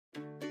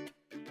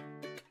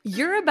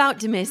You're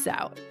about to miss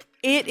out.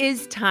 It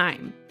is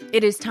time.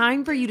 It is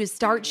time for you to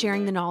start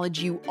sharing the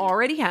knowledge you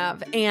already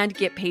have and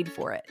get paid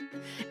for it.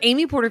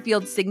 Amy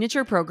Porterfield's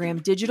signature program,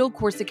 Digital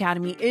Course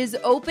Academy, is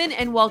open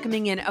and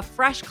welcoming in a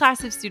fresh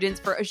class of students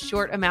for a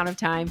short amount of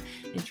time.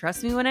 And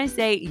trust me when I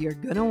say you're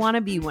going to want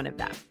to be one of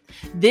them.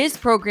 This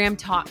program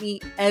taught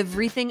me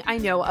everything I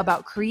know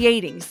about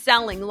creating,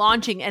 selling,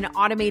 launching, and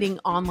automating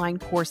online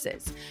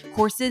courses.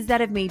 Courses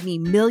that have made me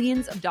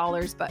millions of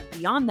dollars, but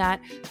beyond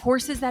that,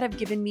 courses that have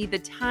given me the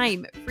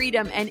time,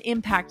 freedom, and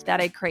impact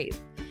that I crave.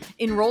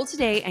 Enroll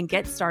today and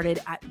get started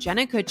at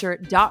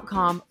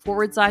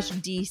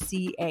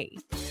jennakutcher.com/DCA.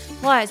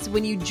 Plus,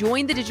 when you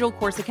join the Digital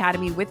Course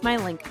Academy with my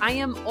link, I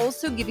am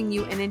also giving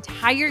you an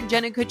entire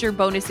Jenna Kutcher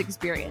bonus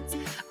experience.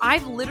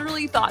 I've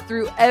literally thought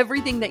through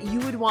everything that you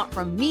would want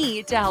from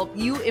me to help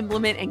you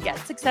implement and get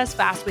success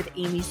fast with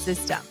Amy's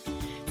system.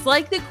 It's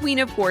like the queen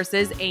of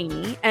courses,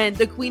 Amy, and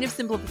the queen of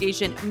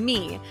simplification,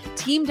 me,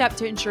 teamed up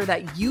to ensure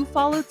that you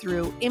follow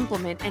through,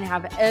 implement, and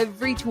have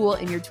every tool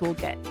in your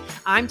toolkit.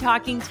 I'm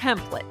talking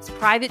templates,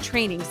 private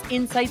trainings,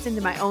 insights into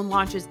my own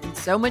launches, and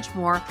so much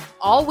more,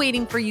 all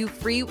waiting for you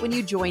free when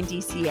you join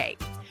DCA.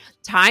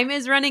 Time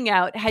is running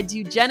out. Head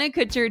to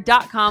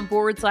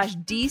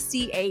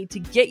jennakutcher.com/DCA to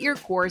get your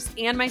course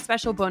and my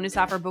special bonus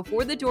offer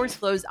before the doors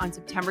close on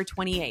September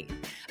 28th.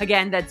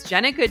 Again, that's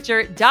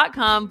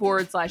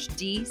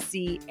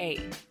jennakutcher.com/DCA.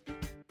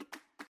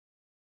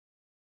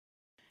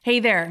 Hey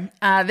there.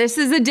 This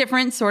is a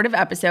different sort of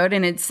episode,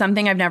 and it's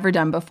something I've never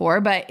done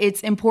before, but it's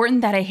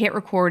important that I hit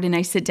record and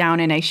I sit down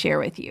and I share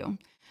with you.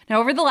 Now,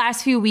 over the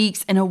last few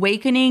weeks, an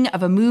awakening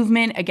of a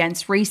movement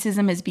against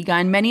racism has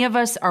begun. Many of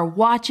us are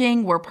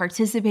watching, we're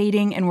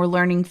participating, and we're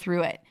learning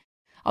through it.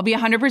 I'll be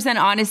 100%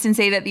 honest and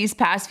say that these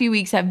past few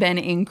weeks have been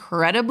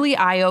incredibly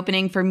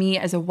eye-opening for me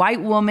as a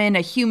white woman,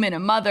 a human, a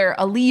mother,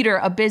 a leader,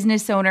 a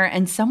business owner,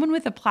 and someone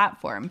with a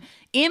platform.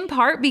 In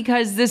part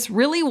because this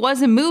really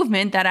was a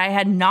movement that I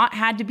had not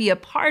had to be a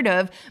part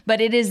of,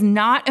 but it is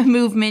not a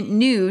movement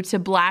new to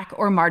Black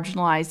or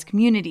marginalized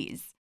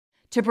communities.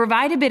 To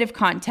provide a bit of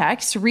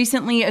context,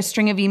 recently a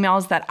string of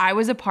emails that I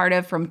was a part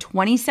of from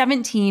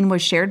 2017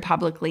 was shared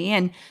publicly,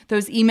 and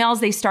those emails,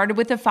 they started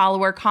with a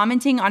follower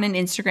commenting on an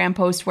Instagram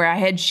post where I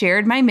had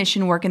shared my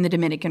mission work in the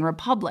Dominican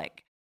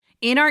Republic.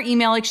 In our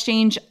email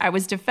exchange, I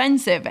was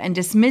defensive and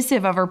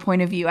dismissive of her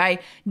point of view. I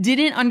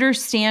didn't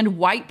understand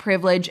white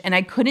privilege, and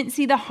I couldn't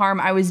see the harm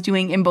I was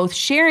doing in both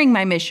sharing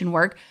my mission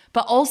work,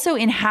 but also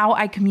in how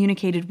I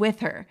communicated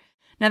with her.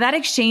 Now, that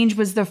exchange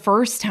was the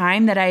first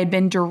time that I had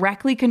been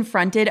directly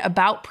confronted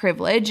about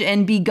privilege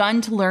and begun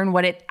to learn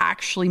what it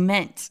actually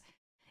meant.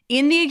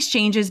 In the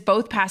exchanges,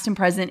 both past and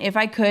present, if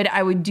I could,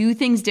 I would do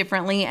things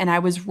differently, and I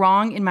was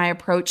wrong in my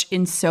approach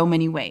in so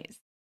many ways.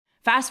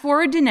 Fast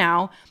forward to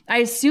now, I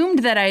assumed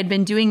that I had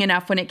been doing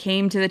enough when it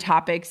came to the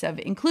topics of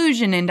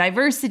inclusion and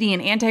diversity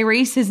and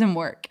anti-racism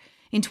work.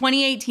 In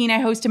 2018, I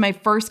hosted my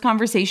first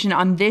conversation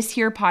on this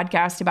here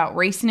podcast about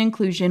race and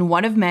inclusion,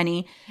 one of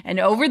many.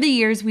 And over the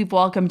years, we've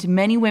welcomed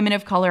many women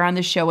of color on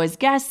the show as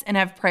guests and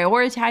have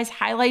prioritized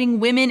highlighting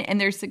women and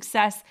their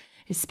success,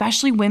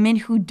 especially women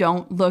who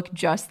don't look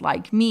just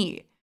like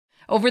me.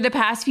 Over the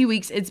past few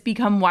weeks, it's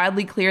become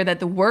wildly clear that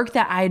the work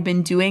that I had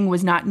been doing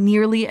was not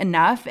nearly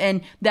enough,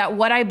 and that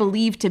what I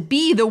believed to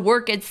be the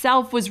work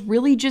itself was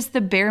really just the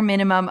bare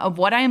minimum of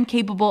what I am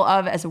capable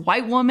of as a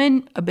white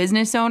woman, a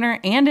business owner,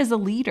 and as a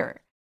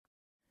leader.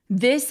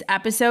 This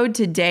episode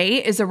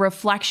today is a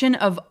reflection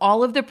of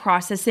all of the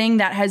processing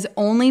that has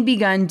only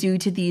begun due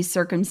to these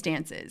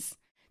circumstances.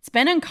 It's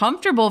been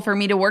uncomfortable for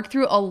me to work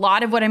through a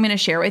lot of what I'm going to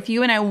share with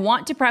you, and I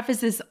want to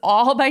preface this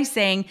all by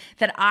saying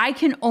that I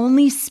can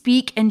only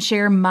speak and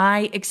share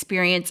my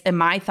experience and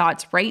my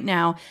thoughts right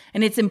now,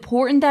 and it's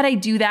important that I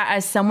do that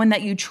as someone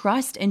that you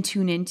trust and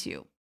tune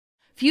into.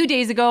 A few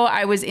days ago,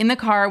 I was in the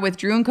car with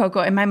Drew and Coco,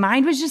 and my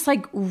mind was just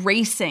like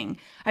racing.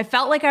 I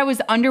felt like I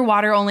was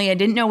underwater, only I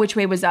didn't know which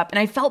way was up. And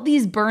I felt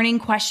these burning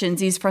questions,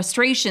 these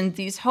frustrations,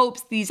 these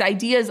hopes, these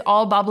ideas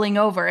all bubbling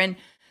over. And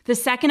the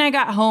second I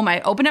got home,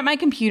 I opened up my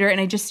computer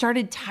and I just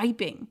started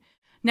typing.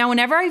 Now,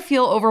 whenever I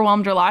feel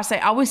overwhelmed or lost, I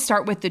always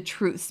start with the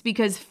truths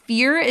because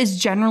fear is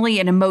generally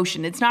an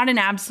emotion. It's not an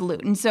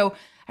absolute. And so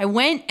I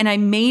went and I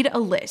made a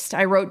list.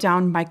 I wrote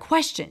down my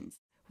questions,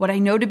 what I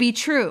know to be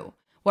true.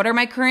 What are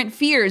my current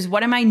fears?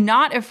 What am I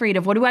not afraid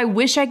of? What do I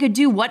wish I could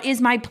do? What is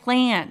my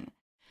plan?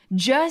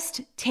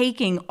 Just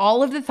taking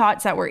all of the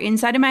thoughts that were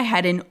inside of my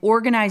head and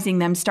organizing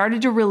them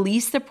started to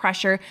release the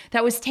pressure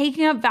that was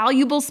taking up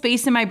valuable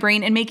space in my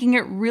brain and making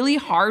it really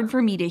hard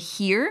for me to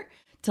hear,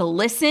 to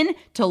listen,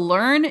 to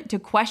learn, to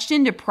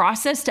question, to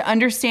process, to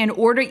understand,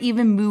 or to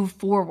even move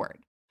forward.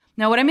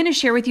 Now, what I'm going to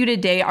share with you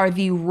today are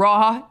the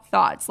raw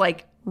thoughts,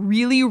 like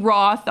really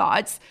raw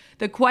thoughts,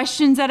 the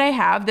questions that I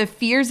have, the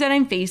fears that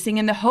I'm facing,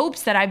 and the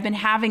hopes that I've been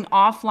having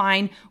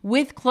offline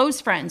with close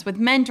friends, with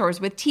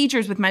mentors, with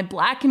teachers, with my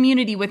Black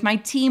community, with my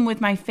team,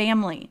 with my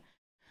family.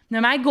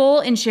 Now, my goal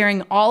in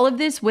sharing all of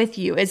this with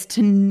you is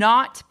to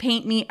not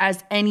paint me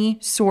as any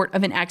sort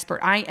of an expert.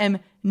 I am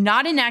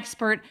not an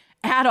expert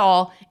at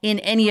all in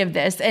any of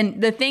this.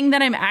 And the thing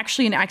that I'm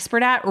actually an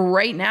expert at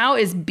right now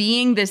is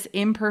being this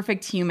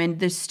imperfect human,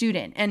 this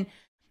student. And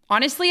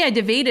honestly, I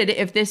debated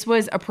if this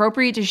was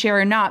appropriate to share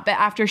or not, but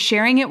after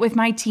sharing it with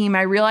my team,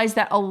 I realized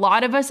that a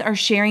lot of us are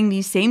sharing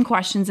these same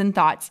questions and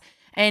thoughts.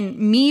 And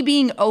me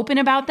being open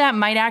about that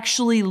might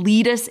actually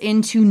lead us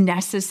into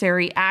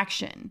necessary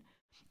action.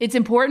 It's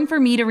important for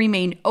me to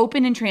remain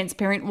open and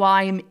transparent while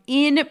I am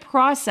in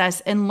process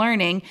and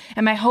learning.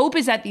 And my hope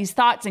is that these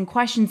thoughts and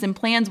questions and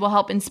plans will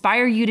help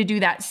inspire you to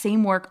do that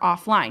same work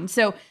offline.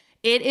 So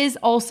it is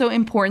also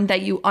important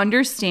that you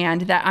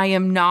understand that I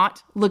am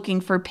not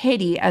looking for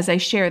pity as I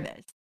share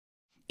this.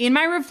 In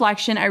my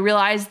reflection, I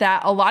realized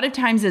that a lot of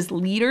times as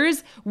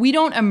leaders, we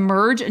don't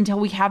emerge until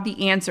we have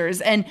the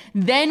answers. And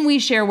then we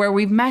share where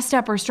we've messed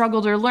up or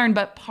struggled or learned.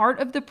 But part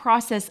of the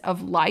process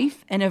of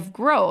life and of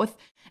growth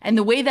and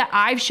the way that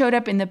I've showed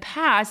up in the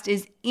past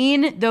is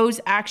in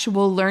those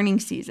actual learning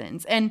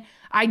seasons. And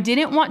I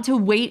didn't want to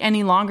wait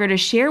any longer to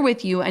share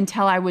with you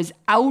until I was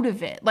out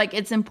of it. Like,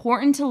 it's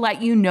important to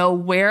let you know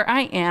where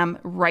I am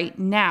right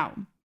now.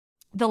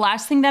 The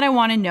last thing that I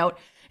want to note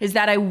is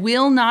that I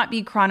will not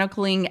be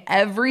chronicling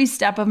every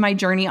step of my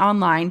journey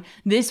online.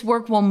 This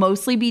work will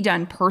mostly be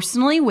done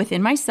personally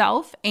within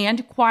myself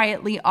and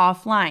quietly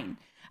offline.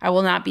 I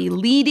will not be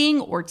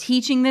leading or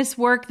teaching this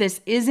work.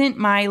 This isn't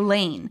my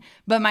lane.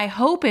 But my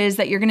hope is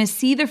that you're going to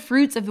see the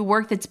fruits of the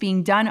work that's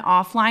being done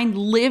offline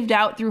lived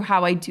out through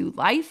how I do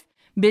life,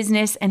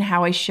 business, and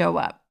how I show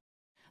up.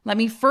 Let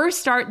me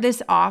first start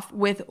this off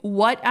with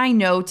what I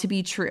know to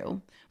be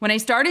true. When I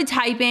started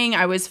typing,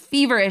 I was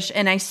feverish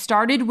and I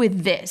started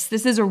with this.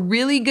 This is a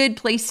really good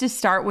place to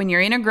start when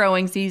you're in a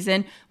growing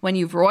season, when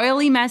you've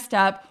royally messed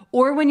up,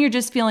 or when you're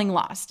just feeling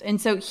lost.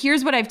 And so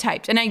here's what I've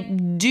typed. And I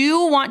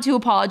do want to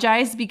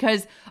apologize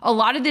because a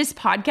lot of this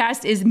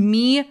podcast is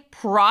me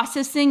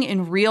processing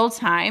in real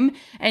time.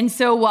 And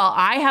so while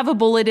I have a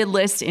bulleted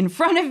list in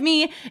front of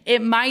me,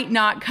 it might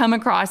not come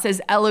across as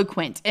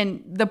eloquent.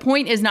 And the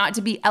point is not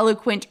to be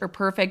eloquent or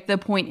perfect. The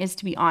point is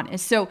to be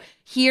honest. So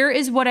here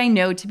is what I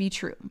know to be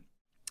true.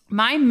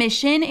 My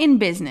mission in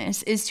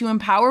business is to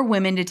empower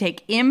women to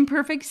take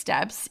imperfect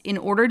steps in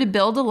order to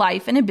build a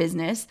life and a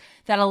business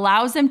that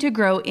allows them to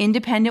grow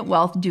independent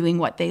wealth doing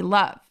what they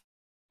love.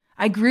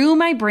 I grew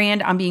my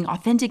brand on being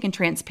authentic and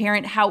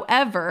transparent.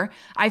 However,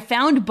 I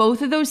found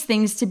both of those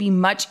things to be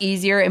much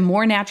easier and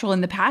more natural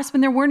in the past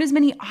when there weren't as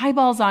many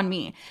eyeballs on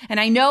me. And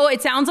I know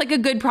it sounds like a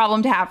good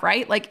problem to have,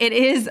 right? Like, it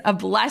is a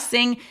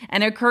blessing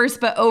and a curse,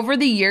 but over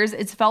the years,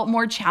 it's felt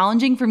more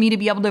challenging for me to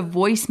be able to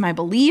voice my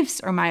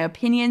beliefs or my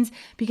opinions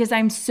because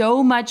I'm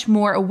so much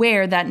more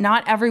aware that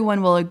not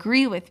everyone will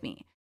agree with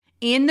me.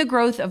 In the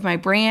growth of my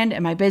brand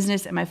and my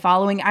business and my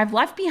following, I've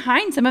left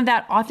behind some of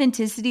that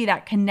authenticity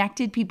that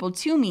connected people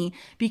to me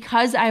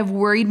because I've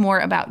worried more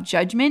about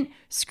judgment,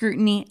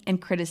 scrutiny,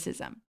 and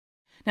criticism.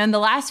 Now, in the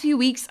last few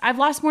weeks, I've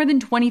lost more than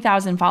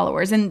 20,000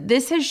 followers, and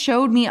this has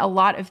showed me a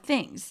lot of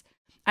things.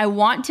 I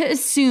want to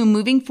assume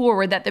moving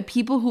forward that the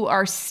people who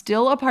are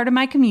still a part of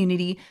my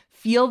community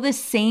feel the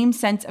same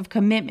sense of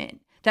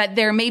commitment, that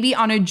they're maybe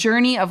on a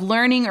journey of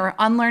learning or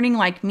unlearning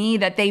like me,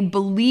 that they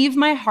believe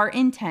my heart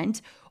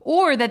intent,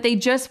 or that they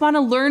just want to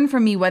learn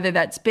from me, whether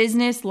that's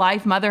business,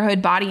 life,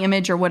 motherhood, body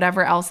image, or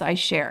whatever else I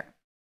share.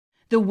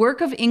 The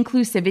work of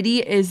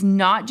inclusivity is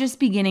not just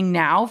beginning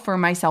now for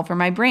myself or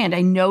my brand.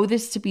 I know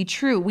this to be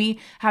true. We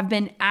have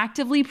been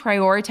actively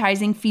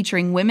prioritizing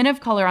featuring women of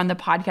color on the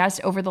podcast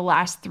over the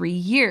last 3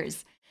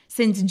 years.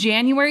 Since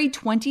January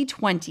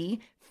 2020,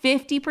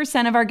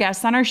 50% of our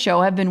guests on our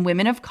show have been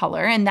women of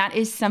color, and that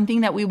is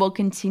something that we will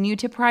continue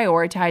to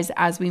prioritize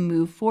as we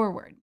move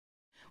forward.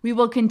 We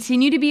will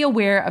continue to be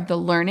aware of the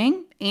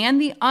learning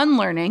and the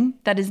unlearning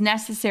that is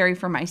necessary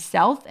for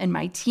myself and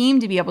my team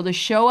to be able to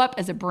show up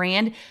as a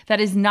brand that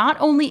is not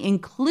only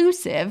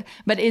inclusive,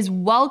 but is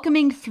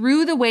welcoming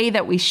through the way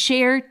that we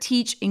share,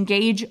 teach,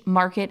 engage,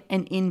 market,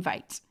 and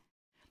invite.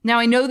 Now,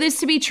 I know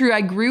this to be true.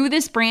 I grew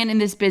this brand and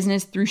this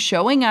business through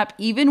showing up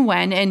even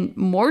when, and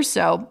more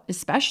so,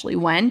 especially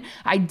when,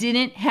 I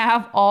didn't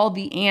have all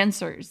the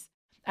answers.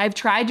 I've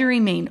tried to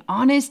remain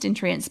honest and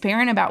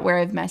transparent about where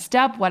I've messed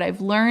up, what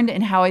I've learned,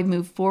 and how I've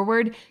moved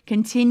forward,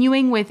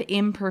 continuing with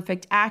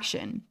imperfect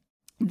action.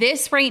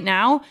 This right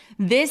now,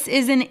 this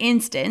is an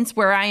instance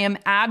where I am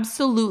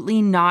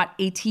absolutely not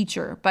a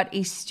teacher, but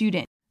a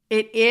student.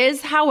 It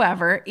is,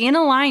 however, in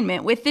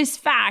alignment with this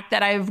fact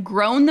that I've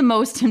grown the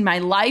most in my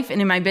life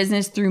and in my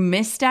business through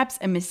missteps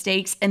and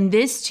mistakes, and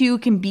this too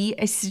can be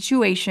a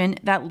situation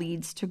that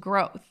leads to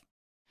growth.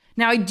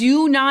 Now, I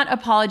do not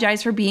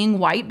apologize for being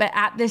white, but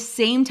at the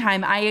same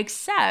time, I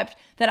accept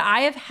that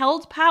I have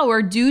held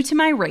power due to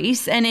my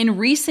race and in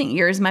recent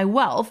years, my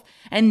wealth,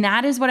 and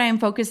that is what I am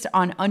focused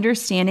on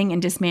understanding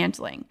and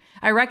dismantling.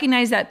 I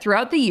recognize that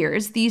throughout the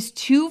years, these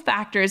two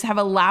factors have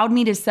allowed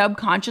me to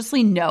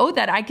subconsciously know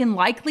that I can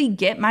likely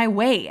get my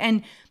way,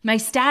 and my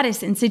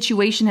status and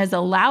situation has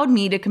allowed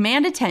me to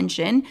command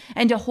attention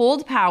and to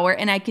hold power,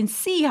 and I can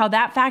see how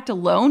that fact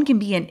alone can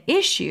be an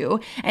issue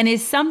and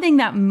is something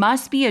that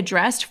must be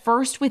addressed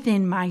first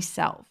within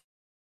myself.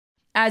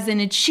 As an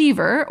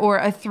achiever or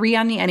a 3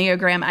 on the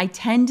Enneagram, I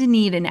tend to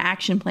need an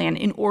action plan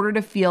in order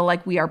to feel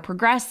like we are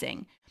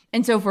progressing.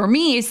 And so for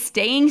me,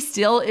 staying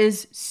still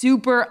is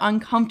super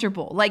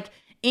uncomfortable. Like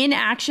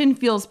inaction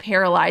feels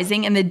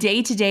paralyzing, and the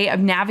day-to-day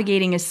of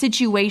navigating a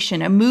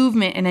situation, a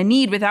movement, and a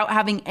need without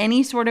having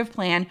any sort of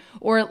plan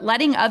or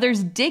letting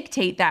others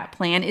dictate that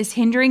plan is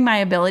hindering my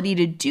ability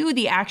to do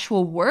the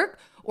actual work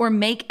or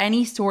make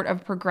any sort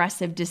of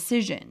progressive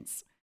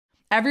decisions.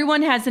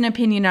 Everyone has an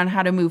opinion on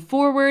how to move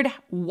forward,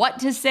 what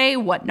to say,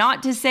 what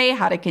not to say,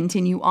 how to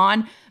continue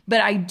on,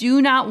 but I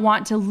do not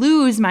want to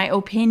lose my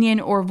opinion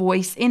or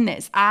voice in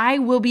this. I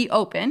will be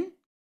open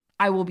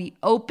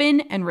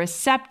and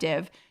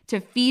receptive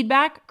to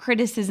feedback,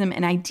 criticism,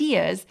 and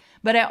ideas,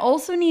 but I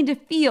also need to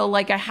feel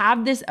like I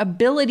have this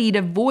ability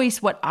to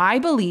voice what I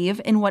believe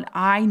and what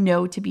I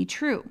know to be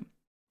true.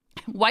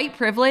 White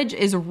privilege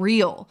is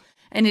real.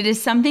 And it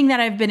is something that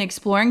I've been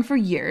exploring for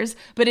years,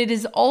 but it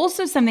is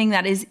also something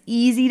that is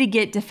easy to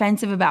get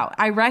defensive about.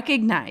 I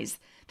recognize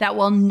that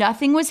while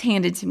nothing was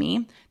handed to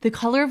me, the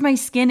color of my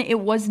skin, it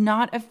was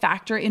not a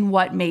factor in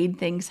what made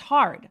things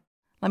hard.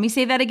 Let me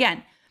say that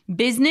again.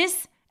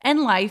 Business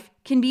and life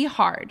can be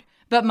hard,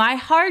 but my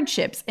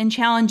hardships and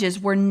challenges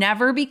were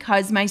never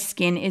because my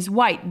skin is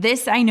white.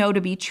 This I know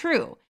to be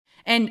true.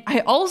 And I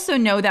also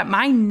know that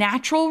my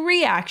natural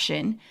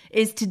reaction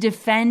is to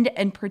defend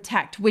and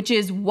protect, which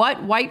is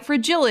what white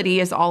fragility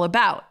is all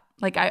about.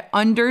 Like, I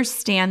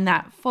understand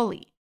that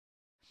fully.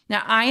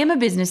 Now, I am a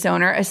business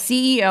owner, a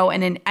CEO,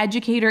 and an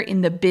educator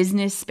in the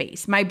business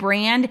space. My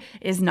brand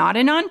is not a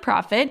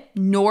nonprofit,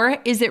 nor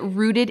is it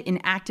rooted in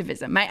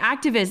activism. My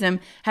activism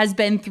has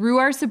been through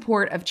our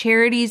support of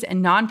charities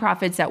and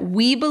nonprofits that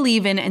we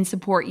believe in and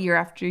support year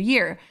after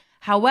year.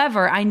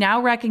 However, I now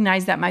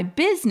recognize that my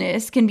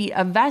business can be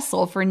a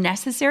vessel for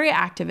necessary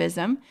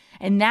activism,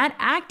 and that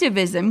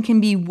activism can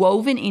be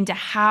woven into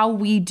how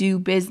we do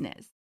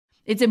business.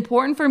 It's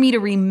important for me to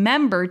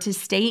remember to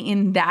stay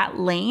in that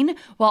lane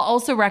while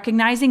also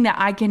recognizing that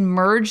I can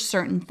merge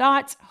certain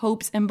thoughts,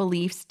 hopes, and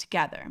beliefs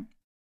together.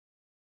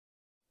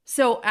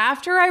 So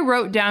after I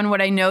wrote down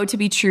what I know to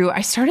be true,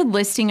 I started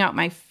listing out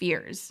my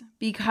fears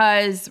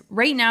because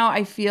right now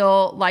I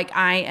feel like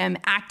I am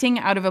acting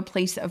out of a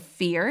place of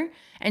fear.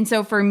 And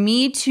so for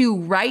me to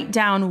write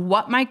down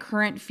what my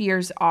current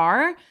fears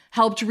are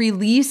helped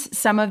release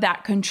some of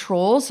that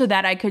control so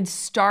that I could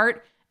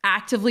start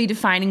actively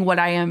defining what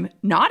I am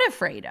not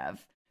afraid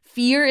of.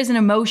 Fear is an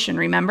emotion,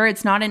 remember?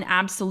 It's not an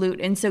absolute.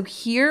 And so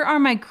here are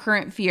my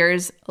current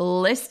fears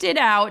listed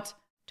out,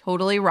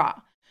 totally raw.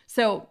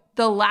 So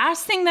the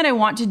last thing that I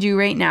want to do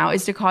right now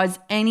is to cause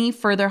any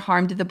further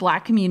harm to the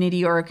Black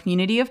community or a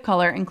community of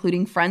color,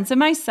 including friends of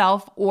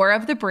myself or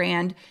of the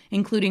brand,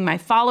 including my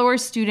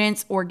followers,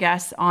 students, or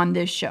guests on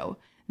this show.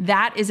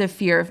 That is a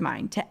fear of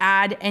mine, to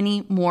add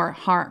any more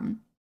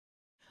harm.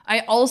 I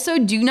also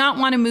do not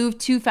want to move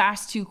too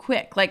fast, too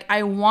quick. Like,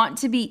 I want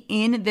to be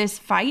in this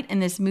fight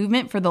and this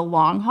movement for the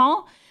long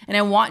haul, and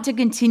I want to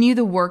continue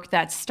the work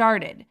that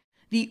started.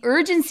 The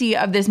urgency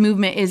of this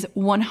movement is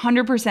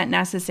 100%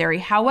 necessary.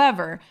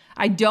 However,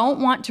 I don't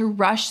want to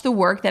rush the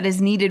work that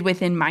is needed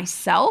within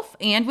myself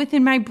and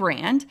within my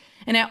brand.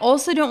 And I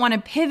also don't want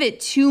to pivot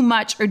too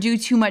much or do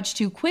too much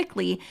too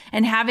quickly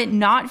and have it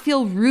not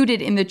feel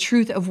rooted in the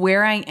truth of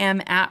where I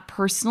am at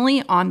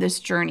personally on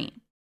this journey.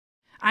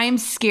 I am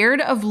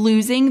scared of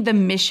losing the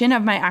mission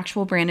of my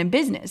actual brand and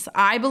business.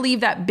 I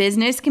believe that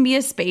business can be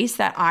a space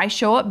that I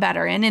show up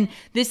better in, and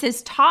this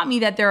has taught me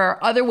that there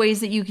are other ways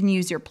that you can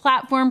use your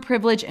platform,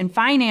 privilege, and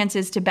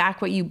finances to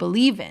back what you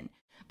believe in.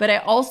 But I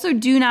also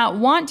do not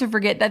want to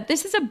forget that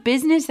this is a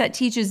business that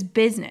teaches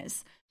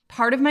business.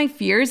 Part of my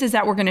fears is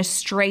that we're going to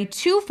stray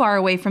too far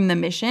away from the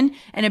mission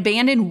and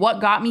abandon what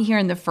got me here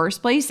in the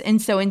first place.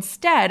 And so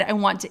instead, I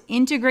want to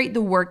integrate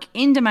the work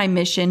into my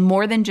mission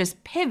more than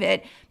just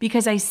pivot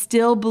because I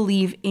still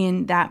believe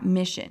in that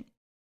mission.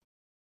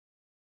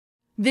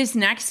 This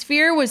next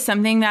fear was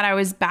something that I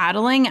was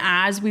battling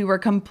as we were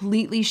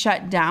completely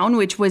shut down,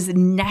 which was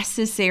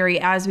necessary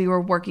as we were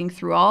working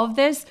through all of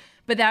this.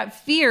 But that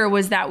fear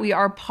was that we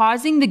are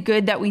pausing the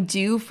good that we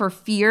do for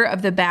fear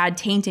of the bad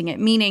tainting it,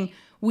 meaning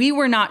we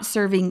were not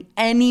serving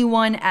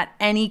anyone at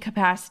any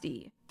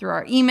capacity. Through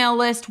our email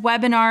list,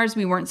 webinars,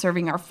 we weren't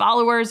serving our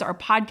followers, our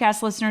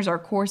podcast listeners, our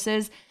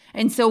courses.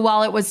 And so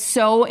while it was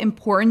so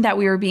important that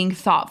we were being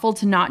thoughtful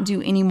to not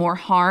do any more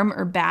harm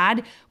or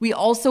bad, we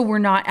also were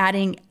not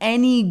adding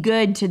any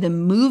good to the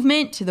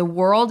movement, to the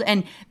world,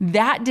 and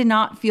that did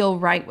not feel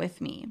right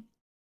with me.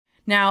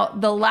 Now,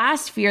 the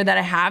last fear that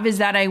I have is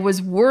that I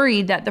was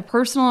worried that the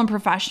personal and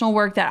professional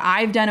work that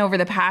I've done over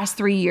the past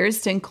 3 years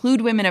to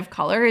include women of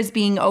color is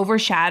being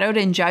overshadowed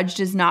and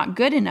judged as not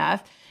good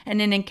enough.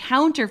 And an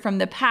encounter from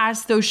the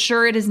past, though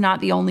sure it is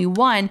not the only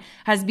one,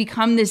 has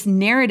become this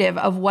narrative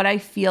of what I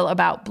feel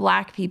about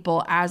Black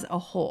people as a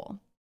whole.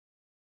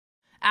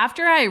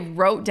 After I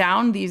wrote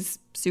down these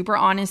super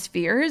honest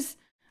fears,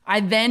 I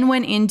then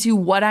went into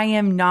what I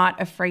am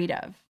not afraid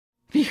of.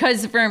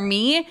 Because for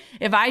me,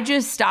 if I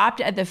just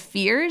stopped at the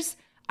fears,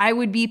 I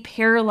would be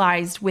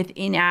paralyzed with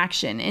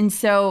inaction. And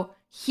so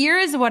here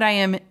is what I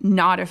am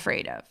not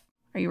afraid of.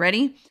 Are you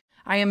ready?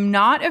 I am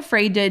not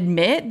afraid to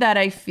admit that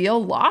I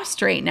feel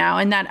lost right now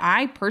and that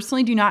I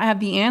personally do not have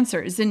the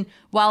answers. And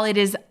while it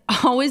is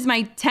always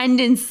my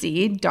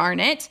tendency, darn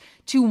it,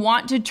 to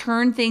want to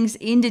turn things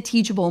into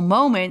teachable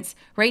moments,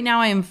 right now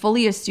I am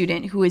fully a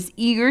student who is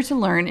eager to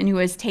learn and who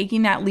is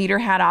taking that leader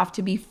hat off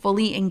to be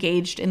fully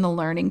engaged in the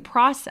learning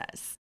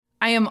process.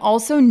 I am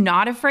also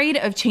not afraid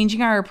of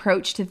changing our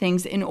approach to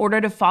things in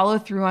order to follow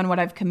through on what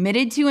I've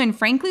committed to and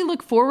frankly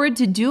look forward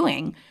to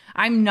doing.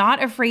 I'm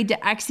not afraid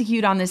to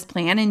execute on this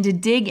plan and to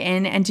dig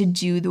in and to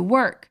do the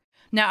work.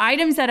 Now,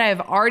 items that I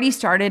have already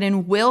started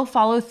and will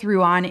follow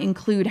through on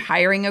include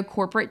hiring a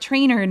corporate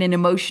trainer and an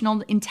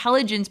emotional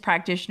intelligence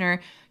practitioner.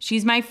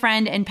 She's my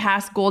friend and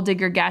past Gold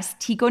Digger guest,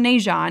 Tico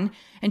Nejan,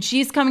 and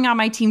she's coming on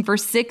my team for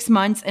 6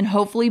 months and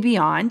hopefully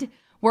beyond.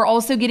 We're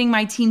also getting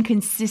my team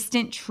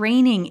consistent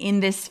training in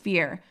this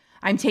sphere.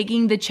 I'm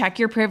taking the Check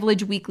Your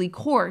Privilege weekly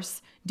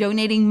course,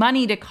 donating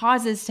money to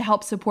causes to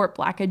help support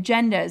Black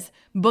agendas,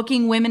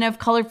 booking women of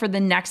color for the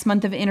next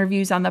month of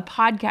interviews on the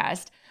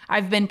podcast.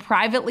 I've been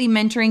privately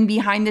mentoring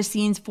behind the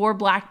scenes for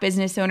Black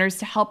business owners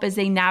to help as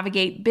they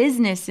navigate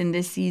business in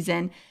this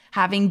season,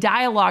 having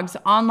dialogues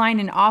online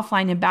and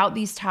offline about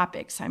these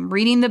topics. I'm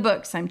reading the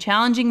books, I'm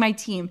challenging my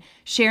team,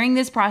 sharing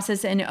this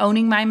process and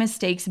owning my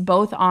mistakes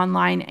both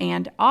online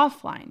and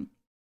offline.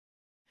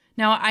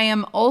 Now, I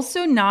am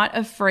also not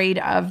afraid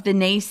of the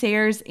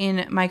naysayers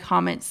in my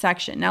comment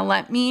section. Now,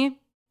 let me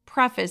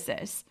preface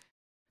this.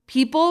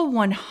 People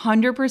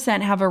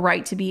 100% have a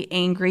right to be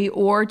angry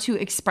or to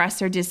express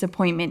their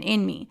disappointment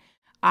in me.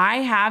 I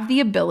have the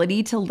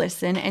ability to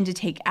listen and to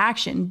take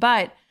action,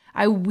 but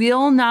I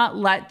will not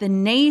let the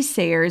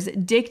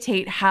naysayers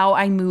dictate how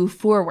I move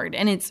forward.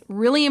 And it's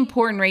really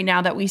important right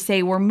now that we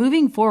say we're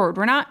moving forward.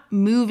 We're not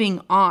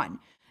moving on.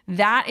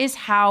 That is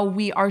how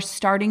we are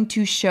starting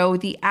to show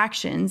the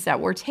actions that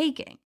we're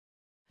taking.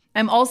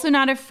 I'm also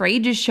not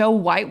afraid to show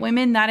white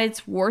women that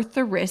it's worth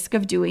the risk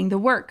of doing the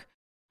work.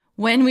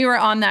 When we were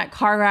on that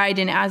car ride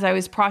and as I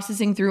was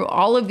processing through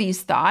all of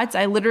these thoughts,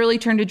 I literally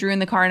turned to Drew in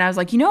the car and I was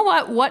like, you know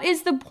what? What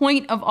is the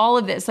point of all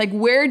of this? Like,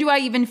 where do I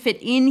even fit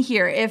in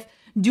here? If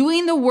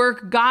doing the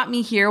work got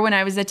me here when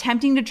I was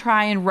attempting to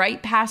try and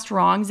right past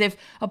wrongs, if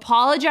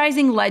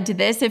apologizing led to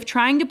this, if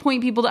trying to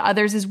point people to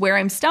others is where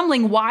I'm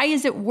stumbling, why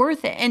is it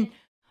worth it? And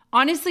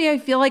honestly, I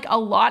feel like a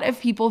lot of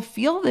people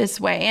feel this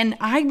way. And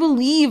I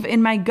believe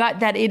in my gut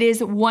that it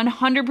is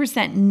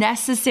 100%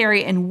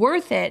 necessary and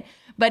worth it.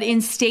 But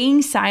in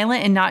staying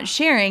silent and not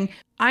sharing,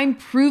 I'm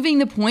proving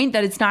the point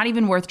that it's not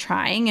even worth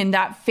trying and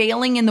that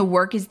failing in the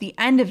work is the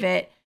end of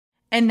it.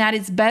 And that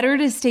it's better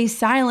to stay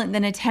silent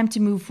than attempt to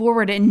move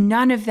forward. And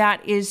none of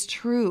that is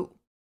true.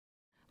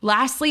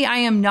 Lastly, I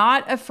am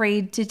not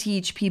afraid to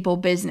teach people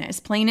business,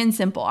 plain and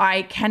simple.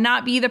 I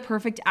cannot be the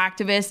perfect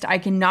activist. I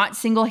cannot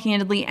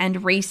single-handedly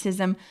end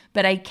racism,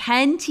 but I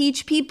can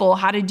teach people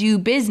how to do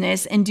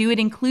business and do it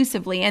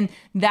inclusively. And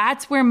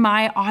that's where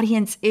my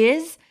audience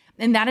is.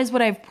 And that is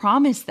what I've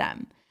promised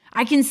them.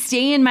 I can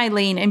stay in my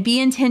lane and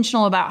be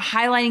intentional about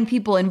highlighting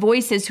people and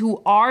voices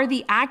who are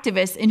the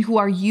activists and who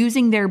are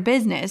using their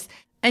business.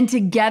 And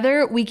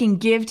together we can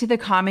give to the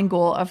common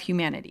goal of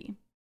humanity.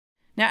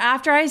 Now,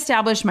 after I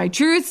established my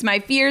truths, my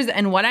fears,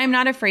 and what I'm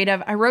not afraid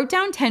of, I wrote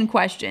down 10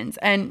 questions.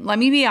 And let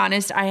me be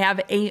honest, I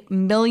have a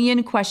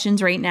million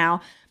questions right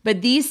now,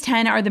 but these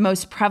 10 are the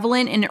most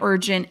prevalent and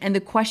urgent and the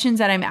questions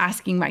that I'm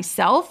asking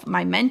myself,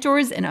 my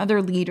mentors, and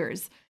other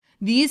leaders.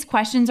 These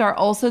questions are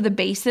also the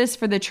basis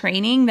for the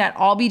training that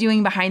I'll be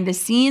doing behind the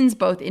scenes,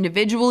 both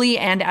individually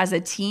and as a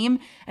team,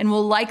 and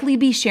we'll likely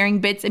be sharing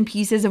bits and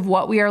pieces of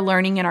what we are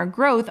learning in our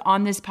growth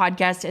on this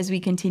podcast as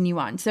we continue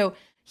on. So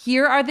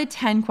here are the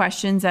 10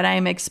 questions that I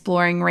am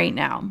exploring right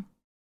now.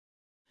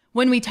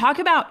 When we talk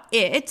about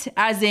it,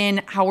 as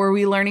in how are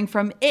we learning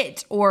from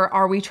it, or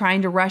are we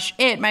trying to rush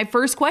it? My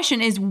first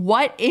question is,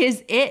 what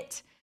is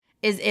it?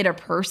 Is it a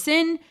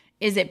person?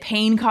 Is it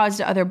pain caused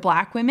to other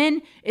Black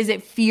women? Is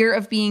it fear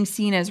of being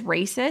seen as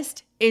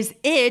racist? Is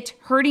it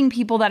hurting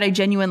people that I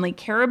genuinely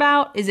care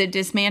about? Is it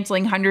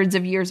dismantling hundreds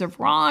of years of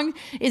wrong?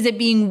 Is it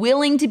being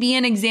willing to be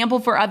an example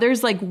for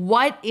others? Like,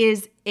 what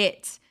is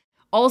it?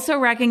 Also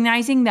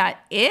recognizing that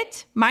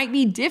it might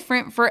be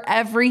different for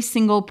every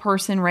single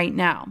person right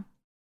now.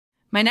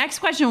 My next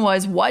question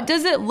was, what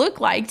does it look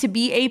like to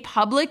be a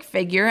public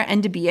figure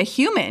and to be a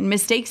human,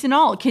 mistakes and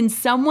all? Can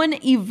someone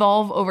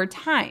evolve over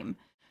time?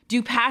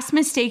 Do past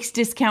mistakes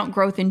discount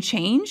growth and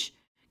change?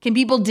 Can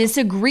people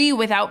disagree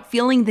without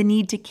feeling the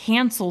need to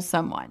cancel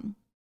someone?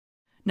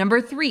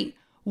 Number 3,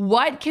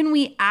 what can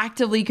we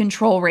actively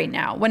control right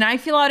now? When I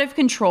feel out of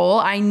control,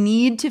 I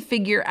need to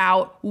figure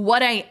out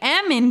what I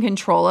am in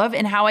control of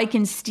and how I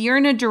can steer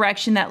in a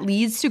direction that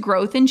leads to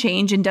growth and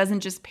change and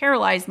doesn't just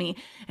paralyze me.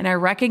 And I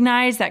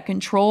recognize that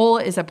control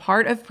is a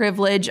part of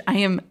privilege. I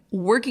am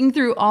working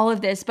through all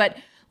of this, but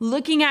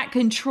looking at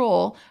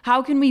control,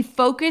 how can we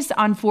focus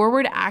on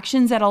forward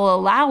actions that'll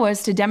allow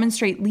us to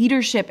demonstrate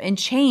leadership and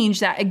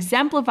change that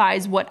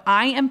exemplifies what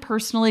I am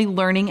personally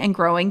learning and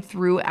growing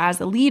through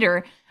as a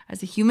leader,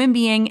 as a human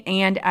being,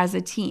 and as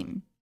a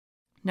team?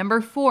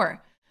 Number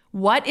 4,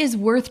 what is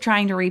worth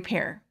trying to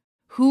repair?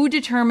 Who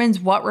determines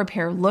what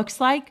repair looks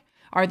like?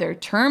 Are there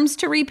terms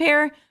to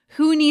repair?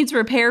 Who needs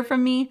repair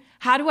from me?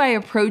 How do I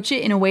approach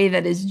it in a way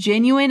that is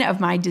genuine of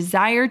my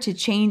desire to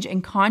change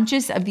and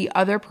conscious of the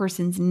other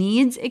person's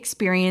needs,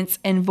 experience,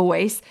 and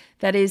voice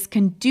that is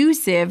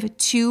conducive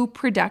to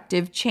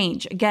productive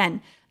change?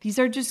 Again, these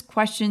are just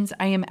questions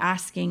I am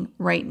asking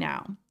right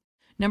now.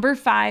 Number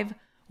 5,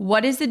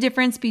 what is the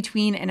difference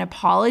between an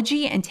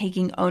apology and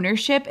taking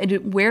ownership?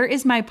 And where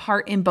is my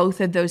part in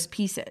both of those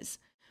pieces?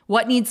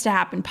 What needs to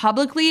happen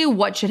publicly?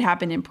 What should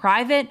happen in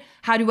private?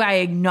 How do I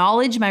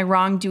acknowledge my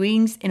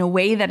wrongdoings in a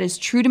way that is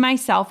true to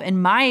myself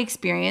and my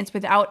experience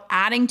without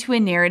adding to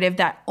a narrative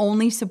that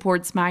only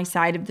supports my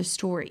side of the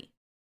story?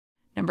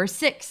 Number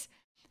 6,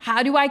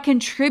 how do I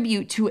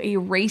contribute to a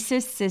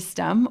racist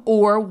system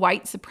or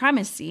white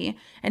supremacy?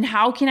 And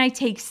how can I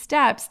take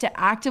steps to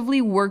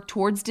actively work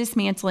towards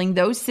dismantling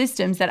those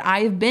systems that I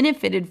have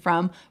benefited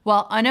from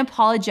while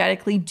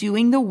unapologetically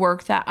doing the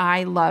work that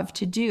I love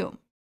to do?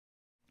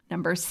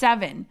 Number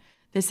 7,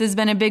 this has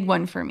been a big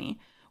one for me.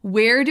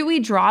 Where do we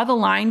draw the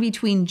line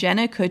between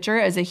Jenna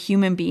Kutcher as a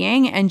human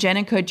being and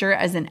Jenna Kutcher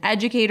as an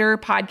educator,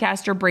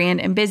 podcaster,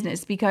 brand, and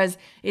business? Because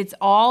it's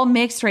all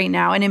mixed right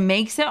now and it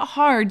makes it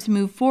hard to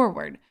move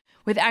forward.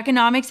 With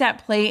economics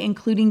at play,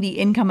 including the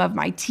income of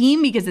my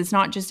team, because it's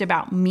not just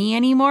about me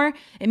anymore,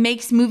 it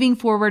makes moving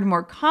forward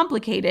more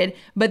complicated,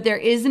 but there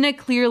isn't a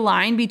clear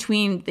line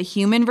between the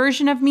human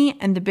version of me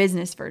and the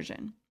business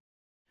version.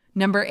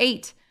 Number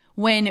 8,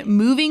 when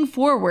moving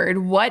forward,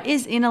 what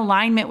is in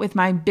alignment with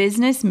my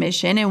business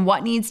mission and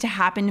what needs to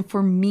happen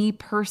for me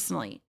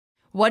personally?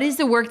 What is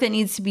the work that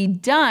needs to be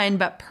done,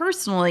 but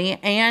personally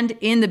and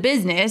in the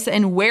business,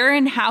 and where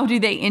and how do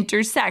they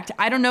intersect?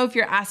 I don't know if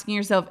you're asking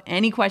yourself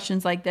any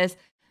questions like this.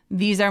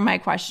 These are my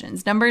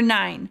questions. Number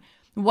 9,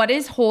 what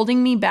is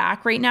holding me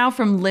back right now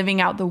from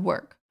living out the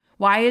work?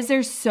 Why is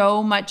there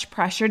so much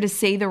pressure to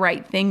say the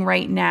right thing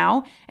right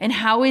now? And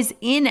how is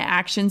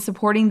inaction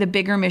supporting the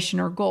bigger mission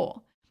or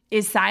goal?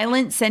 Is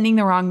silence sending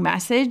the wrong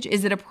message?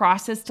 Is it a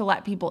process to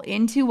let people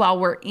into while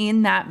we're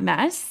in that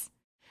mess?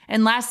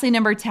 And lastly,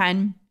 number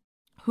 10,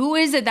 who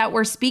is it that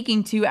we're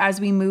speaking to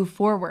as we move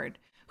forward?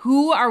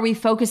 Who are we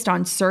focused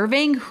on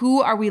serving?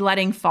 Who are we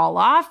letting fall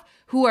off?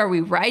 Who are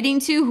we writing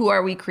to? Who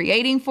are we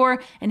creating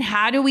for? And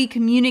how do we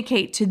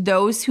communicate to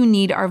those who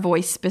need our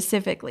voice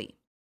specifically?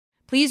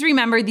 Please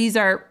remember, these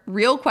are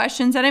real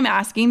questions that I'm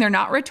asking. They're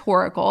not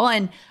rhetorical,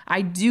 and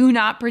I do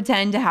not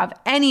pretend to have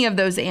any of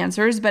those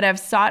answers, but have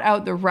sought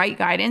out the right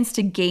guidance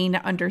to gain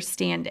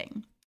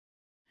understanding.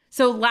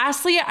 So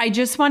lastly, I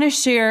just want to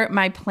share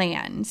my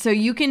plan. So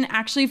you can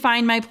actually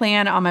find my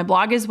plan on my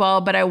blog as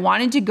well, but I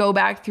wanted to go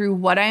back through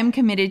what I am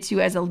committed to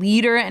as a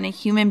leader and a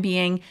human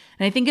being.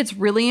 And I think it's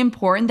really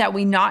important that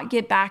we not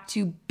get back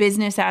to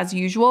business as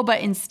usual, but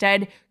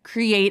instead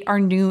create our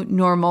new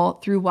normal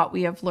through what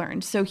we have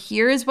learned. So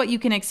here is what you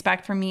can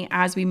expect from me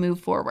as we move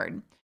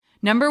forward.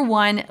 Number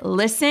 1,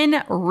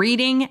 listen,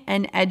 reading,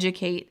 and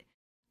educate.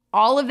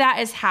 All of that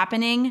is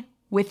happening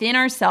within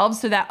ourselves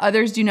so that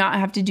others do not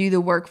have to do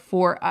the work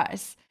for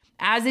us.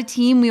 As a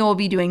team, we will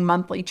be doing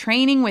monthly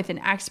training with an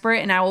expert,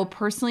 and I will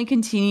personally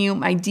continue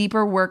my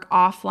deeper work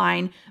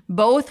offline,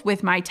 both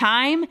with my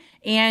time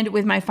and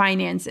with my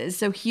finances.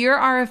 So here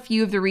are a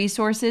few of the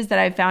resources that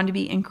I've found to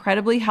be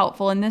incredibly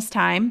helpful in this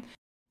time.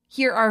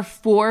 Here are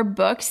 4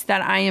 books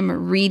that I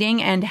am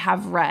reading and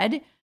have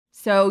read.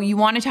 So You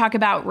Want to Talk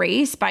About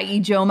Race by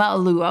Ijoma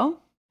Aluo,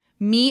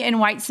 Me and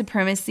White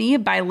Supremacy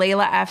by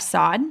Layla F.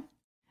 Saad,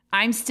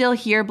 I'm Still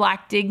Here,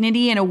 Black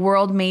Dignity in a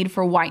World Made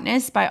for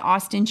Whiteness by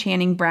Austin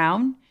Channing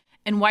Brown,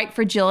 and White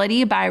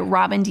Fragility by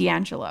Robin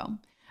DiAngelo.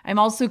 I'm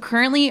also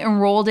currently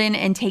enrolled in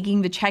and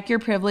taking the Check Your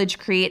Privilege,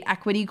 Create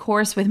Equity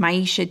course with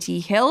Maisha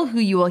T. Hill, who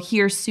you will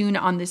hear soon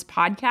on this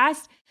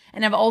podcast.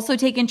 And I've also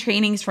taken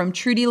trainings from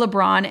Trudy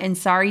LeBron and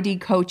Sari D.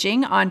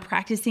 Coaching on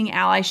practicing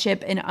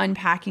allyship and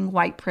unpacking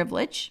white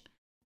privilege.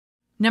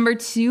 Number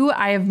 2,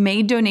 I have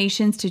made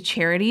donations to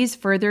charities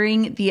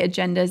furthering the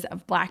agendas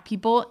of Black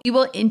people. We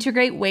will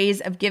integrate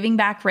ways of giving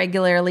back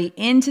regularly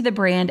into the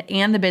brand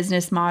and the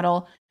business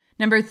model.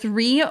 Number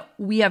 3,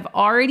 we have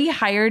already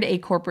hired a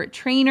corporate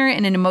trainer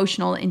and an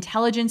emotional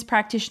intelligence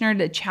practitioner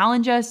to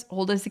challenge us,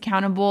 hold us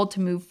accountable to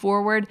move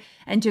forward,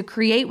 and to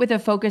create with a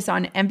focus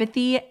on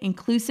empathy,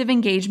 inclusive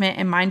engagement,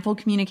 and mindful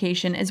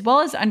communication, as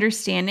well as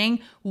understanding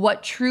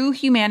what true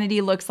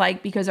humanity looks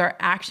like because our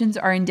actions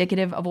are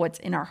indicative of what's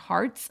in our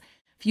hearts.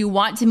 If you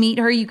want to meet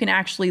her, you can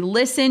actually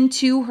listen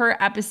to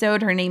her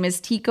episode. Her name is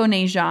Tiko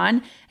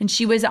Nejan, and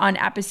she was on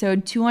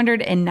episode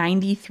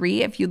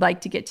 293 if you'd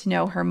like to get to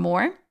know her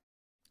more.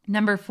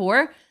 Number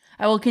 4,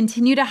 I will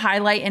continue to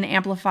highlight and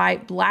amplify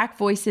Black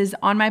voices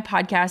on my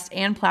podcast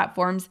and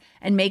platforms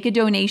and make a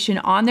donation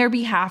on their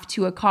behalf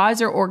to a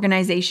cause or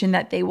organization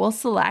that they will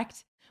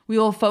select. We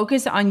will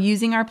focus on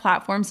using our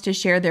platforms to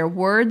share their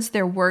words,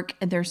 their work,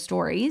 and their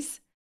stories.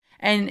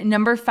 And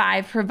number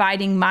 5,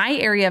 providing my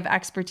area of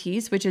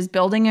expertise, which is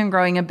building and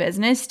growing a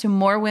business, to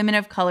more women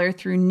of color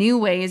through new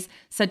ways,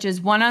 such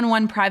as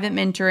one-on-one private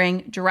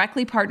mentoring,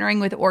 directly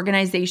partnering with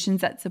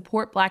organizations that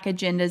support Black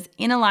agendas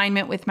in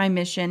alignment with my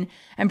mission,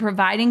 and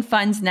providing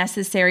funds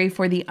necessary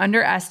for the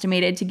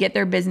underestimated to get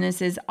their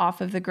businesses off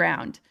of the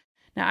ground.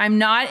 Now, I'm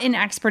not an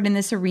expert in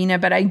this arena,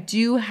 but I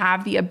do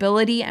have the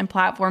ability and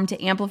platform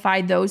to amplify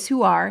those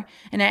who are.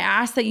 And I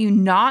ask that you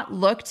not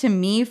look to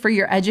me for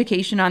your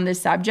education on this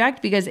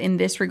subject, because in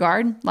this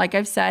regard, like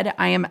I've said,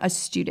 I am a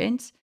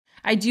student.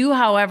 I do,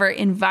 however,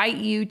 invite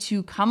you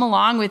to come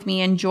along with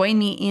me and join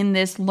me in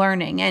this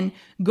learning. And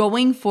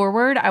going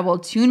forward, I will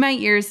tune my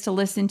ears to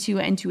listen to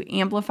and to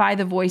amplify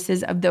the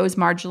voices of those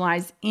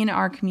marginalized in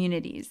our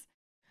communities.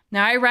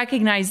 Now, I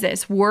recognize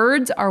this.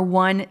 Words are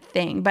one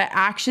thing, but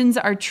actions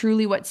are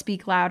truly what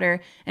speak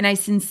louder. And I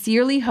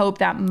sincerely hope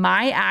that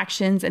my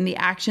actions and the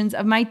actions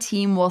of my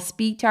team will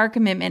speak to our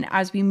commitment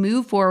as we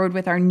move forward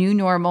with our new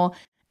normal,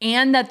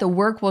 and that the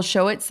work will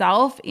show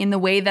itself in the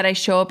way that I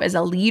show up as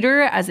a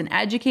leader, as an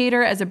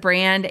educator, as a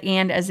brand,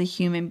 and as a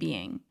human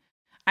being.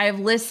 I have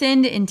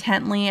listened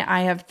intently,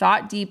 I have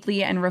thought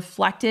deeply and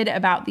reflected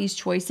about these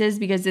choices,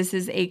 because this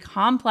is a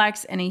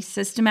complex and a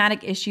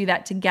systematic issue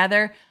that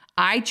together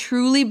I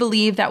truly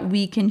believe that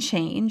we can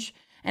change.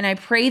 And I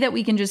pray that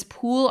we can just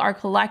pool our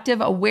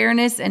collective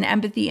awareness and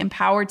empathy and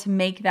power to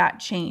make that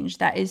change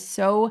that is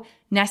so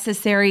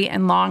necessary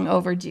and long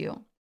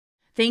overdue.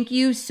 Thank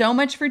you so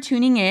much for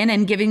tuning in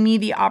and giving me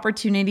the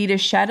opportunity to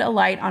shed a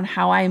light on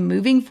how I am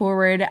moving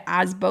forward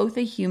as both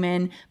a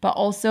human, but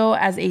also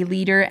as a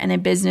leader and a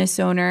business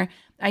owner.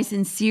 I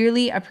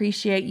sincerely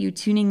appreciate you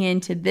tuning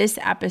in to this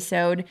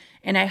episode,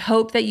 and I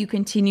hope that you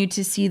continue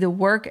to see the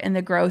work and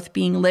the growth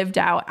being lived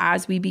out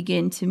as we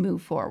begin to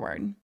move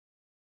forward.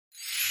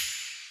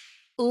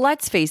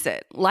 Let's face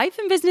it, life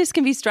and business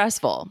can be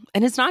stressful,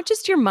 and it's not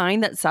just your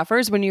mind that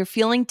suffers when you're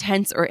feeling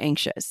tense or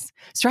anxious.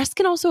 Stress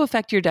can also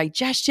affect your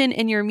digestion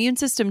and your immune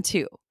system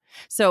too.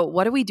 So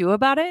what do we do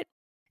about it?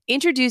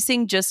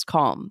 Introducing Just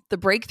Calm, the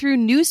breakthrough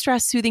new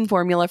stress soothing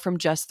formula from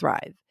Just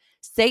Thrive.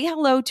 Say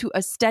hello to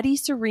a steady,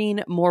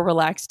 serene, more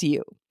relaxed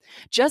you.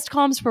 Just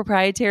Calm's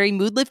proprietary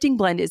mood-lifting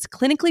blend is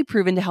clinically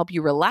proven to help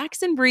you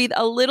relax and breathe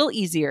a little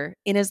easier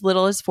in as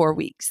little as 4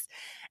 weeks.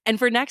 And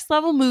for next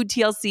level mood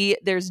TLC,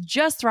 there's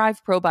Just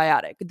Thrive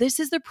Probiotic. This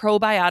is the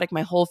probiotic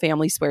my whole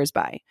family swears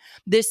by.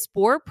 This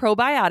spore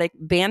probiotic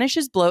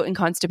banishes bloat and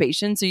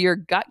constipation so your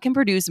gut can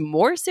produce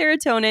more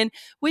serotonin,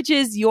 which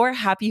is your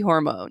happy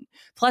hormone.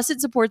 Plus,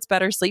 it supports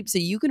better sleep so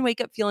you can wake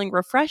up feeling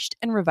refreshed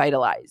and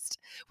revitalized.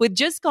 With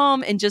Just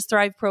Calm and Just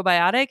Thrive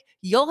Probiotic,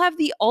 you'll have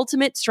the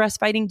ultimate stress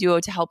fighting duo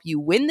to help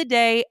you win the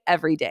day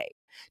every day.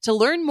 To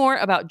learn more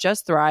about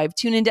Just Thrive,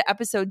 tune into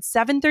episode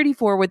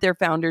 734 with their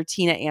founder,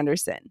 Tina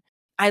Anderson.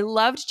 I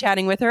loved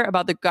chatting with her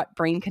about the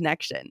gut-brain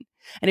connection.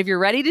 And if you're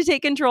ready to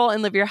take control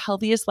and live your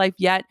healthiest life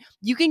yet,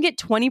 you can get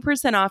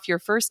 20% off your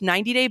first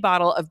 90-day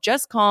bottle of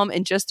Just Calm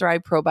and Just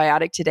Thrive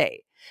Probiotic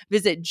today.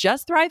 Visit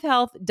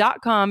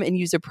justthrivehealth.com and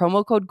use a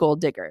promo code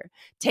GOLDDIGGER.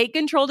 Take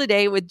control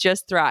today with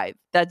Just Thrive.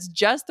 That's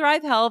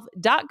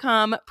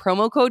justthrivehealth.com,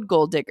 promo code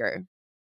GOLDDIGGER.